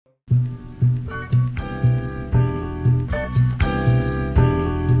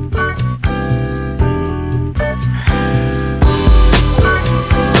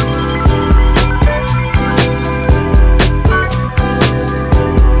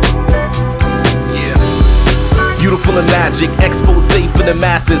the magic, expose for the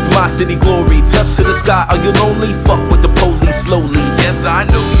masses. My city glory, touch to the sky. Are you lonely? Fuck with the police slowly. Yes, I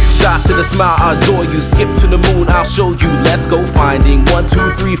know you. Shot to the smile, I adore you. Skip to the moon, I'll show you. Let's go finding 1,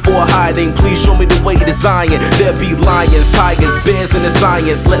 2, 3, 4 hiding. Please show me the way to Zion. There be lions, tigers, bears in the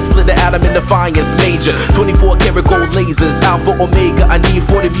science. Let's split the atom in defiance. Major 24 karat gold lasers, Alpha Omega. I need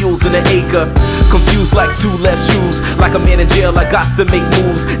 40 mules in an acre. Confused like two left shoes. Like a man in jail, I got to make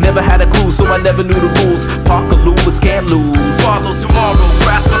moves. Never had a clue, so I never knew the rules. Parker Lewis can't lose. Follow tomorrow,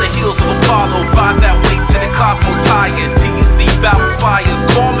 grasp on the heels of Apollo. Ride that wave to the cosmos higher. TUC battle spires.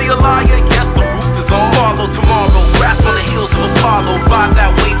 Call me a liar, yes the roof is on. Follow tomorrow, grasp on the heels of Apollo. Ride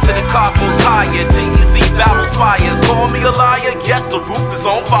that wave to the cosmos higher. TUC battle spires. Call me a liar, yes the roof is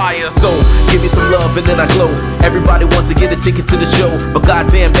on fire. So give me some love and then I glow. Everybody wants to get a ticket to the show, but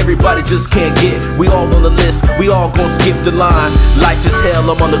goddamn everybody just can't get. We all on the list, we all gon' skip the line. Life is hell,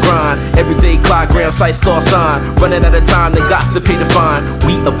 I'm on the grind. Everyday Clyde Graham site star sign. Running out of time, then gots to pay the fine.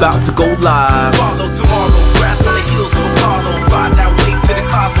 We about to go live. Follow tomorrow, grasp on the heels of Apollo. Ride that wave to the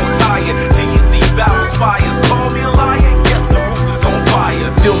cosmos higher. TUC battle spires. Call me a liar, yes the roof is on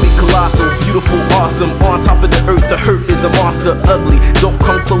fire. Feel me colossal, beautiful, awesome. On top of the earth, the hurt is a monster. Ugly, don't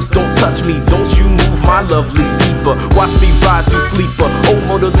come close, don't touch me. Don't you move my lovely deeper. Watch me rise, you sleeper. Oh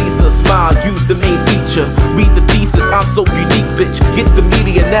Mona Lisa, smile, use the main feature. Read the thesis, I'm so unique, bitch. Get the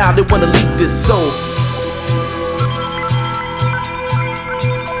media now, they wanna leak this soul.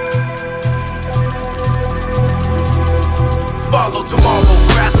 Follow tomorrow,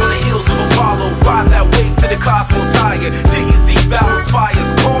 grasp on the heels of Apollo. Ride that wave to the cosmos higher. TUC battle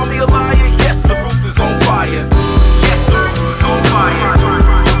spires. Call